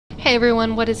Hey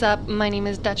everyone, what is up? My name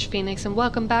is DutchPhoenix and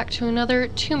welcome back to another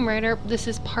Tomb Raider. This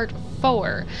is part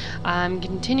 4. I'm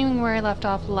continuing where I left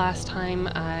off last time.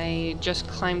 I just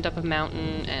climbed up a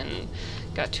mountain and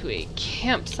got to a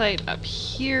campsite up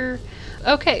here.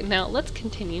 Okay, now let's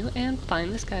continue and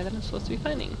find this guy that I'm supposed to be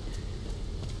finding.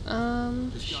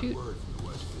 Shoot. Word from the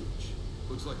West Beach.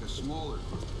 Looks like a smaller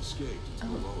group escaped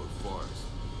into the lower forest.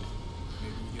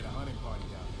 Maybe we get a hunting party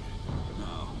down here.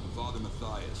 No, Father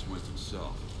Matthias went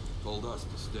himself. Told us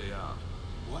to stay out.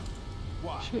 What?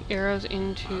 Why? Shoot arrows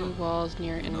into walls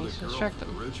near enemies to distract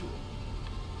them. Ritual.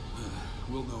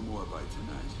 We'll know more by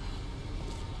tonight.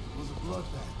 There's a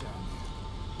bloodbath down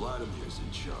there. Vladimir's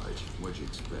in charge. What'd you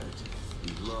expect? He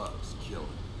loves killing.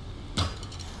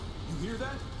 You hear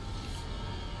that?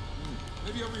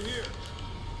 Maybe over here.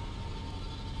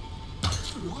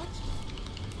 What?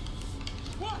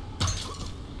 What?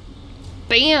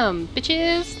 Bam!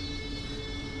 Bitches!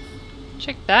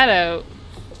 Check that out.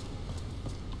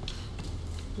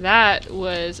 That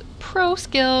was pro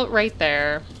skill right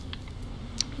there.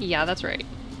 Yeah, that's right.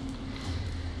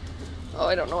 Oh,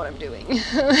 I don't know what I'm doing.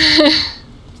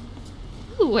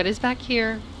 Ooh, what is back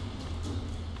here?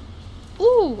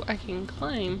 Ooh, I can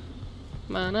climb.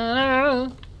 And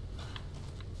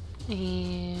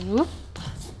whoop.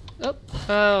 Oh,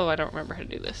 oh, I don't remember how to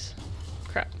do this.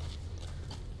 Crap.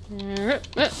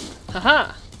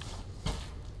 Haha!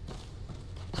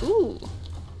 Ooh.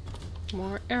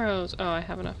 More arrows. Oh, I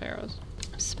have enough arrows.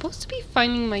 I'm supposed to be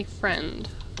finding my friend.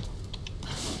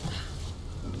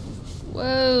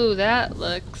 Whoa, that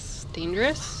looks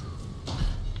dangerous.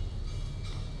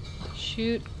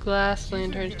 Shoot glass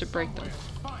lanterns to break them.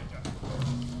 Find her.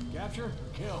 Capture,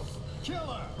 kill. Kill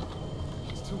her!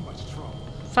 She's too much trouble.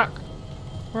 Fuck.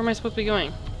 Where am I supposed to be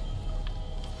going?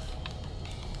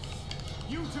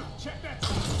 You two, check that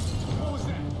side. What was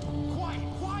that? Quiet,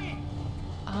 quiet!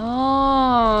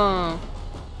 Oh.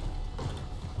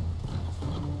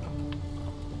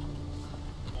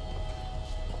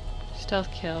 Stealth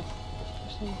kill.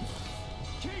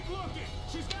 Keep looking!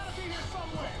 She's gotta be here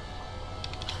somewhere!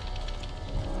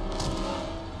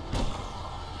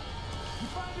 You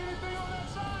find anything on that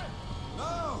side?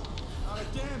 No! Not a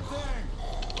damn thing!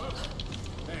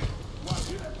 Hey, watch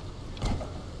it.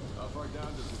 How far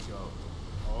down does it go?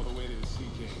 All the way to the sea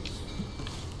caves.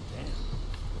 Damn,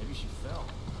 maybe she fell.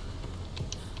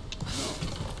 No,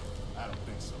 I don't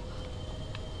think so.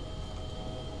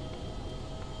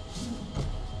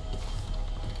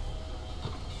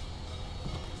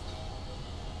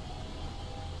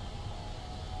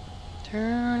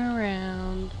 Turn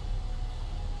around.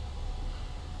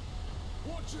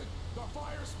 Watch it! The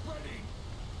fire's spreading!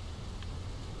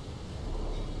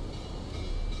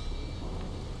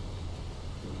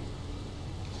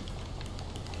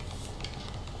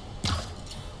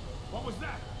 What was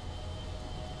that?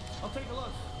 I'll take a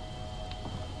look.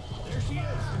 There she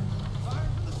is. Fire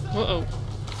from the side. Uh-oh.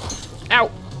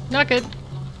 Ow! Not good.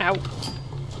 Ow.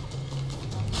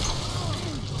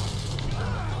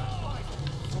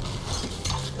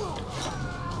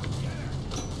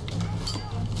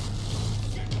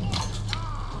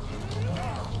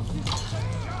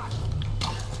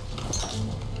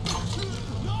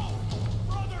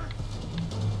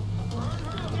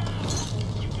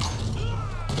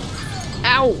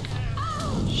 Ow!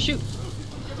 Shoot.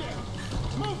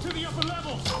 Move to the upper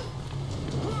level.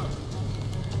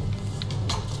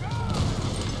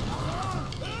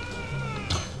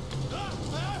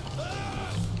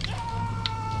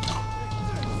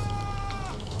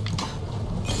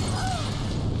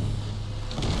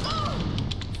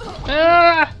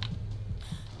 Ah!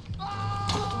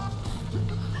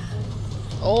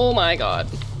 Oh my god.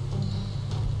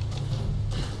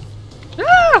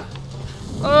 Ah!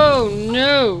 Oh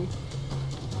no!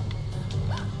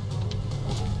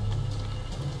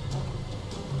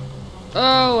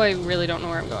 Oh, I really don't know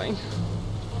where I'm going.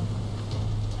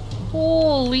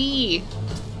 Holy!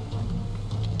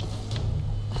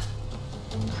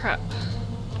 Crap.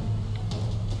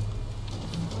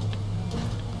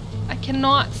 I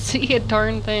cannot see a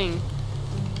darn thing.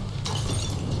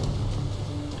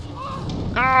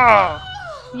 Ah!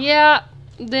 Yeah,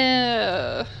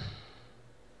 the...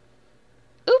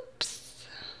 Oops!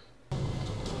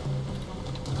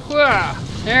 Wah!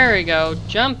 There we go,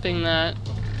 jumping that.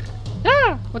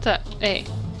 Ah! What's that? Hey.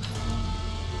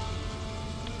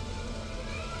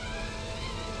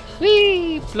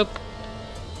 Whee! Bloop.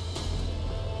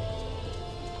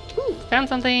 Ooh, found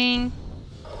something.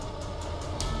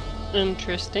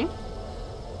 Interesting.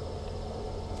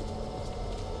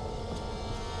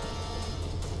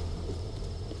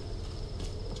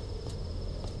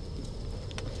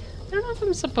 I don't know if I'm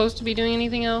I'm supposed to be doing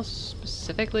anything else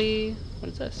specifically. What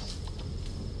is this?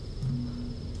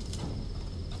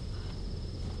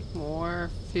 More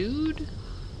food?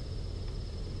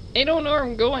 I don't know where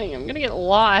I'm going. I'm gonna get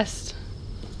lost.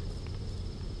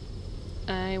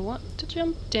 I want to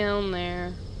jump down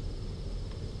there.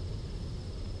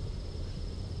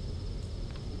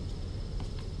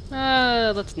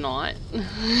 Let's not.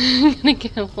 I'm gonna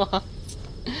get lost.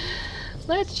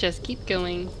 Let's just keep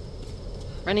going.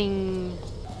 Running.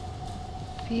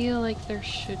 Feel like there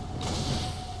should...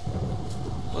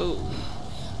 Whoa.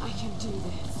 I can do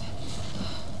this.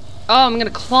 Oh, I'm gonna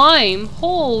climb.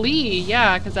 Holy,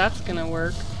 yeah, because that's gonna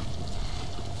work.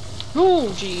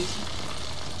 Oh, jeez.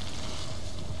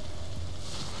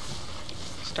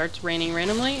 Starts raining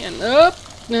randomly, and nope.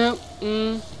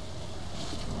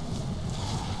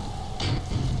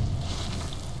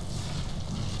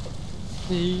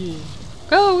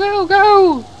 Go, go,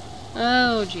 go!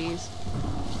 Oh, jeez.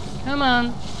 Come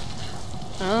on.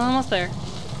 Almost there.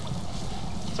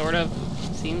 Sort of.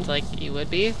 Seems like you would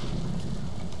be.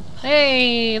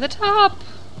 Hey, the top!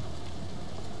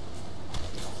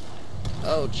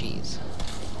 Oh, jeez.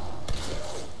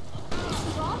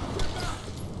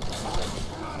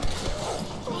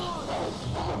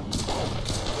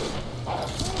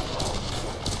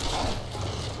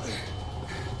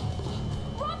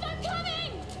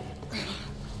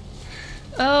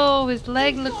 Oh, his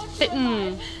leg looks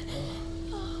bitten.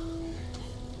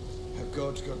 Have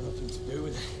God's got nothing to do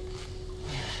with it.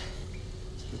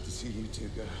 It's good to see you two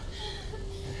go.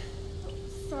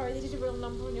 Sorry, they did a real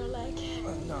number on your leg.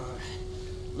 No,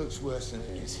 looks worse than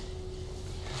it is.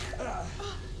 Have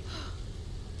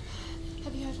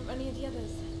you heard from any of the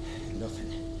others?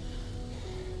 Nothing.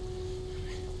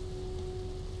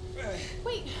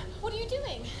 Wait, what are you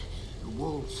doing? The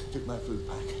wolves took my food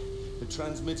pack. The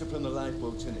transmitter from the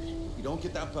lifeboat's in it. If we don't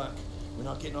get that back, we're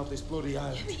not getting off this bloody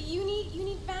island. But you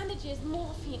need bandages,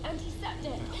 morphine,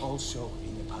 antiseptic. They're also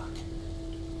in the pack.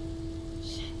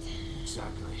 Shit.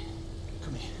 Exactly.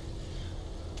 Come here.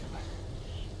 Come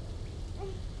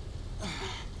on.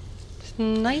 This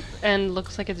knife end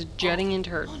looks like it's jutting into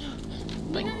her,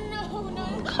 like,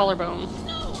 No. collarbone.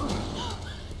 No.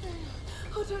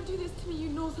 Oh, don't do this to me, you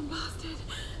northern bastard.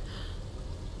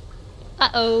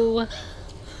 Uh-oh.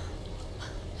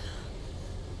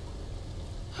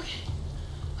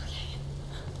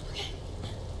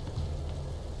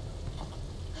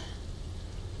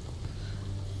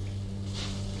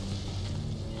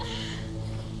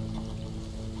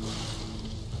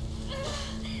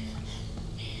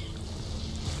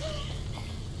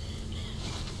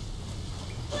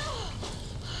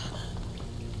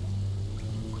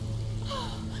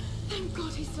 Thank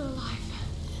God he's still alive.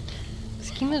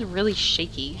 This game is really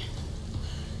shaky.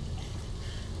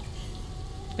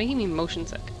 It's making me motion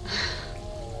sick.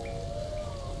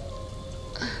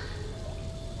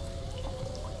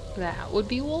 That would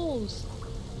be wolves.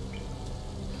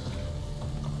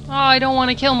 Oh, I don't want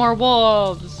to kill more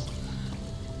wolves.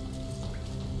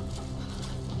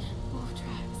 Wolf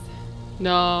tracks.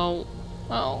 No.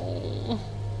 Oh.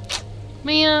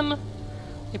 Man.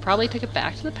 They probably took it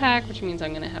back to the pack, which means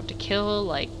I'm gonna have to kill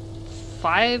like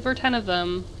 5 or 10 of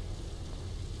them.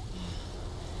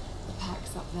 The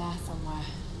pack's up there somewhere.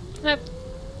 Yep.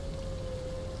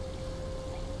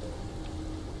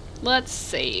 Let's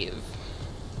save.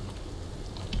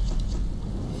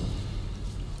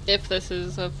 If this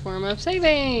is a form of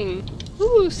saving.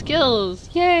 Ooh, skills.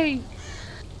 Yay.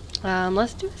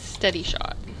 Let's do a steady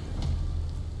shot.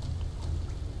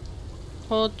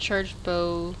 Hold charged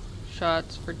bow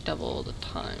shots for double the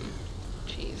time.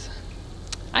 Jeez.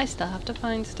 I still have to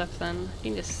find stuff then. I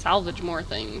need to salvage more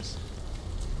things.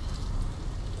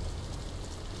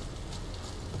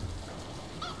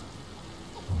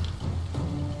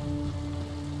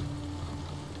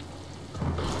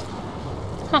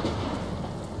 Huh.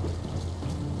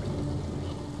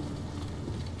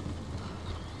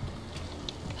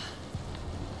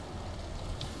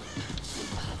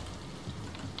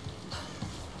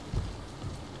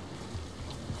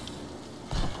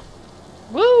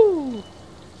 Woo!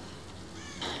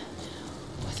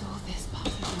 Was all this part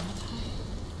of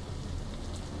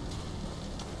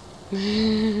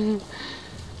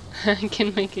I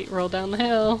can make it roll down the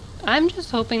hill. I'm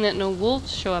just hoping that no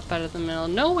wolves show up out of the middle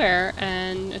of nowhere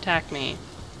and attack me.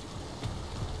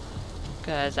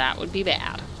 Because that would be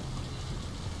bad.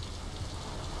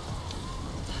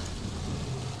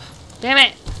 Damn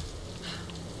it!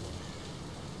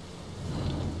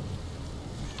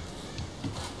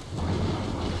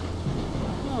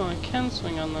 Oh, I can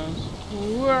swing on those.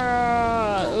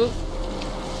 Whoa! Oop.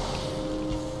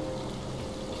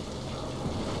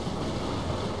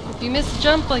 If you miss a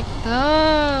jump, like,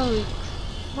 holy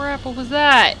crap, what was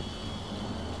that?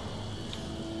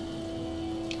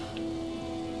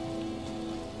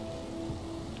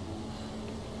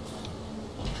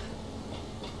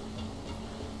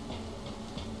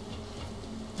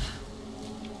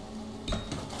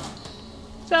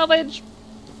 Salvage!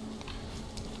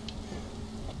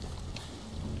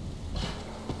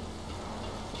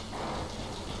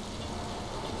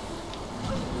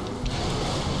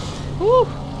 Woo!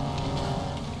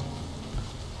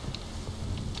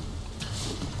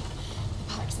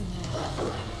 Pack's in there.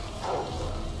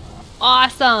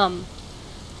 Awesome!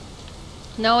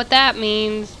 Know what that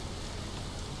means?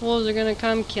 Wolves are gonna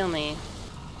come kill me.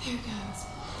 Here goes.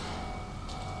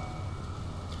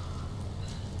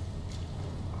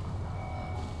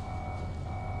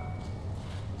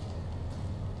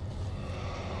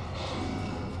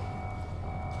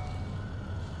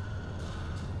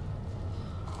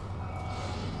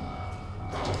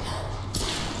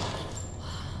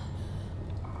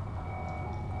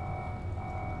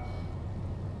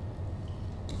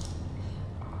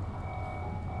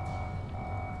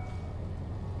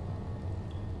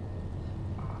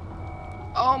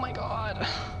 Oh my god.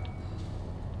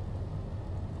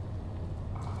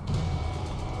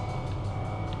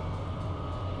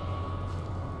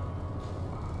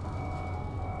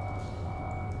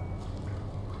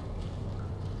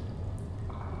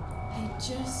 I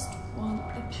just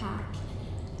want the pack.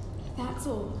 That's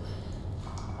all.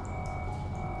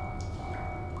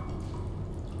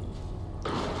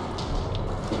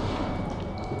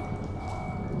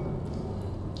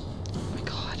 Oh my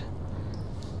god.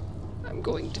 I'm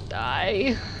going to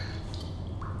die.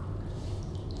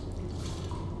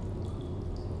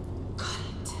 Got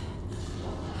it.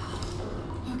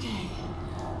 Okay.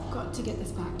 Got to get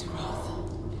this back to Roth.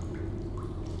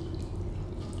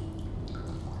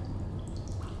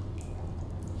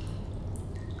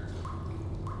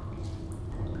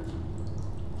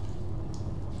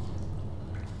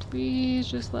 Please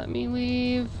just let me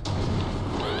leave.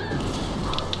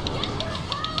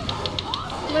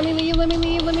 Let me leave, let me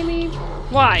leave, let me leave.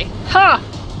 Why? Ha!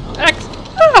 X!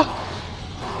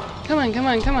 Ah! Come on, come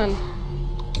on, come on.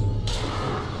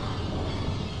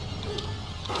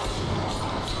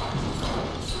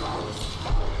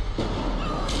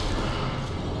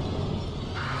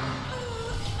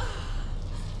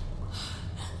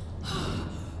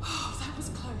 Oh, that was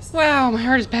close. Wow, my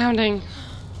heart is pounding.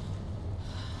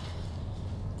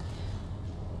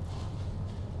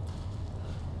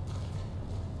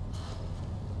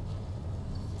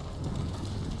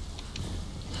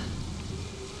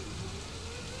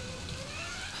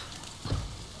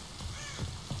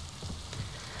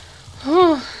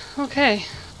 Oh, okay.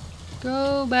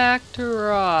 Go back to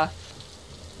Roth.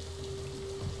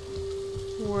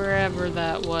 Wherever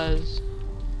that was.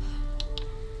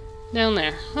 Down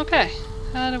there. Okay.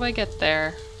 How do I get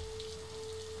there?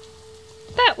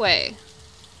 That way.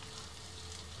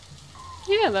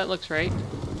 Yeah, that looks right.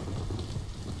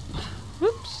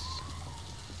 Whoops.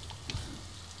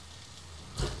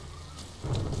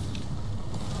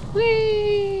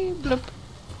 Whee! Bloop.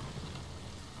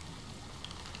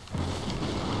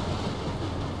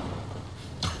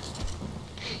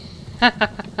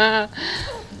 I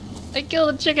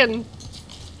killed a chicken.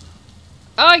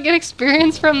 Oh, I get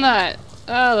experience from that.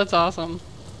 Oh, that's awesome.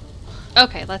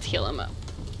 Okay, let's heal him up.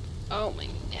 Oh, my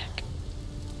neck.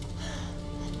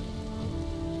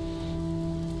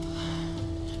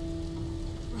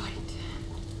 Right.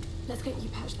 Let's get you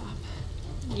patched up.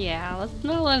 Yeah, let's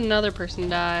not let another person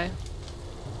die.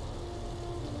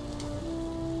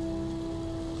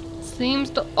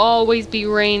 Seems to always be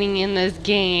raining in this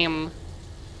game.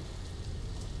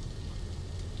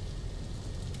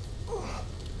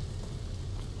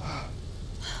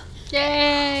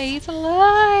 Yay, he's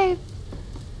alive!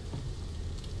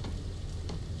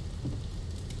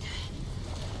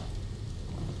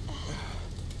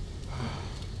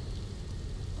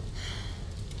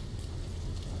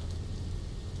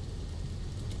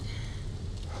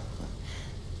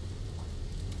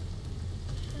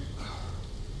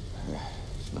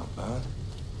 It's not bad.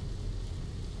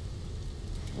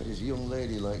 Where does a young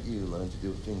lady like you learn to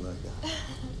do a thing like that?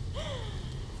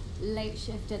 Late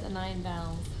shift at the 9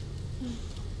 Bells.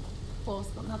 Force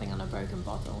got nothing on a broken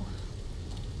bottle.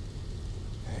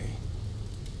 Hey,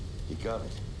 you got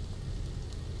it.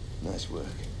 Nice work.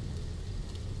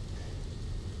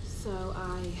 So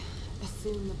I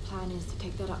assume the plan is to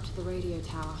take that up to the radio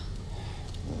tower.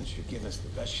 Well, it should give us the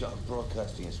best shot of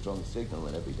broadcasting a strong signal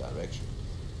in every direction.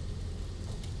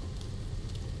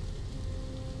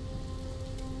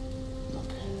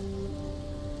 Look.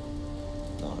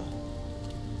 Nora.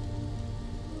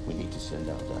 We need to send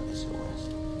out that SOS.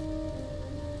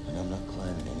 And I'm not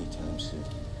climbing anytime soon.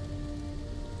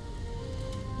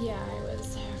 Yeah, I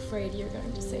was afraid you were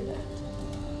going to say that.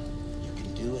 You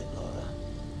can do it, Laura.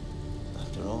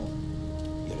 After all,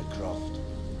 you're a Croft.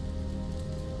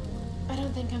 I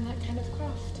don't think I'm that kind of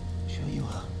Croft. Sure you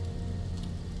are.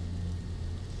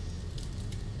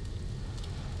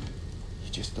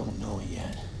 You just don't know it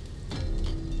yet.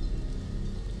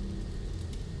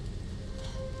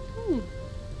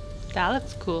 That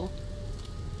looks cool.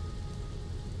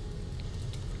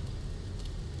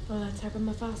 Well, let's hope I'm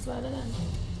a fast learner then.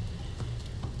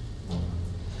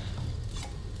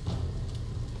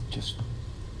 Just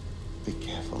be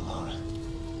careful, Laura.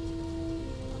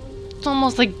 It's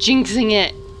almost like jinxing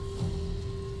it.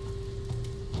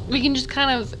 We can just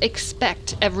kind of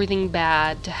expect everything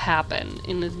bad to happen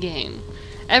in this game.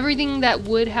 Everything that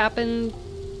would happen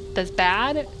that's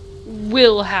bad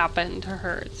will happen to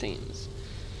her, it seems.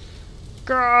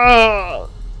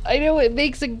 Girl, I know it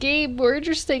makes a game more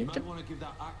interesting. You might want to give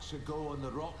that axe a go on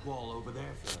the rock wall over there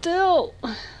first. Still,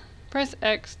 press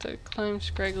X to climb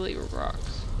scraggly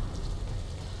rocks.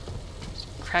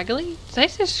 Scraggly? Did I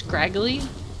say scraggly?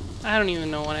 I don't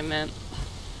even know what I meant.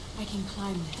 I can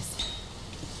climb this.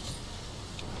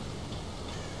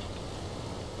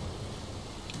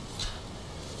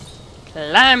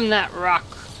 Climb that rock.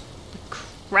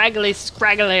 The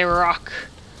scraggly rock.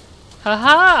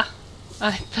 Haha!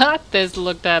 I thought this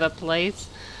looked out of place.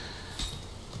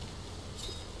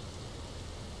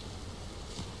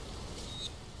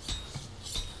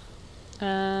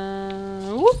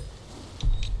 Whoop.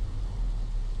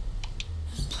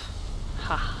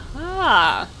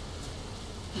 Haha!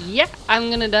 Yeah,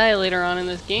 I'm gonna die later on in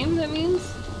this game, that means.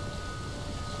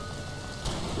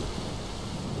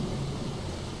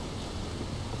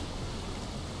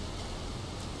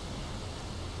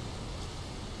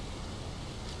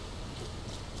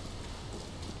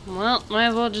 Well, might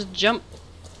as well just jump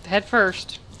head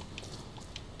first.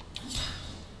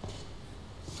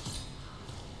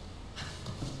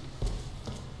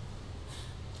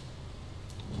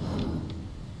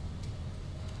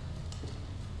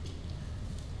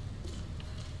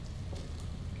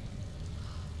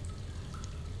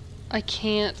 I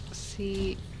can't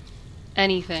see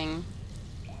anything.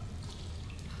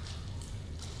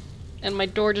 And my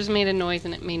door just made a noise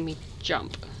and it made me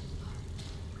jump.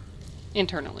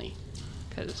 Internally.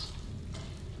 Because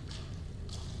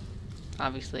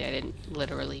obviously I didn't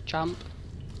literally jump.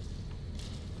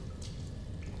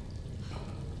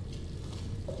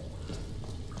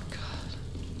 God.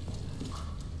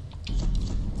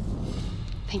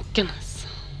 Thank goodness.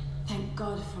 Thank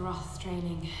God for us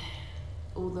training.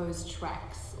 All those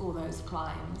treks, all those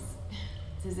climbs.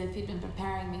 It's as if he'd been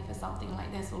preparing me for something like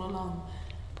this all along.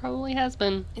 Probably has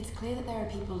been. It's clear that there are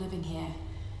people living here,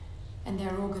 and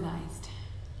they're organized.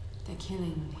 They're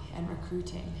killing and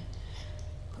recruiting.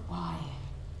 But why?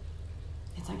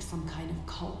 It's like some kind of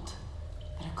cult.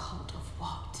 But a cult of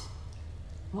what?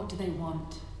 What do they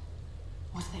want?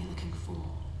 What are they looking for?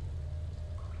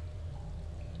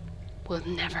 We'll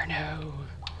never know.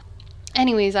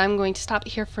 Anyways, I'm going to stop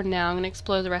here for now. I'm going to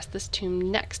explore the rest of this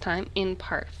tomb next time in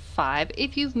part 5.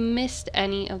 If you've missed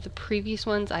any of the previous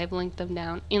ones, I've linked them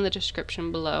down in the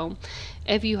description below.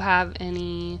 If you have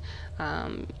any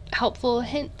helpful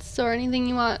hints or anything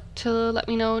you want to let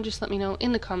me know, just let me know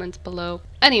in the comments below.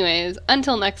 Anyways,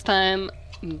 until next time,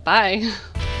 bye!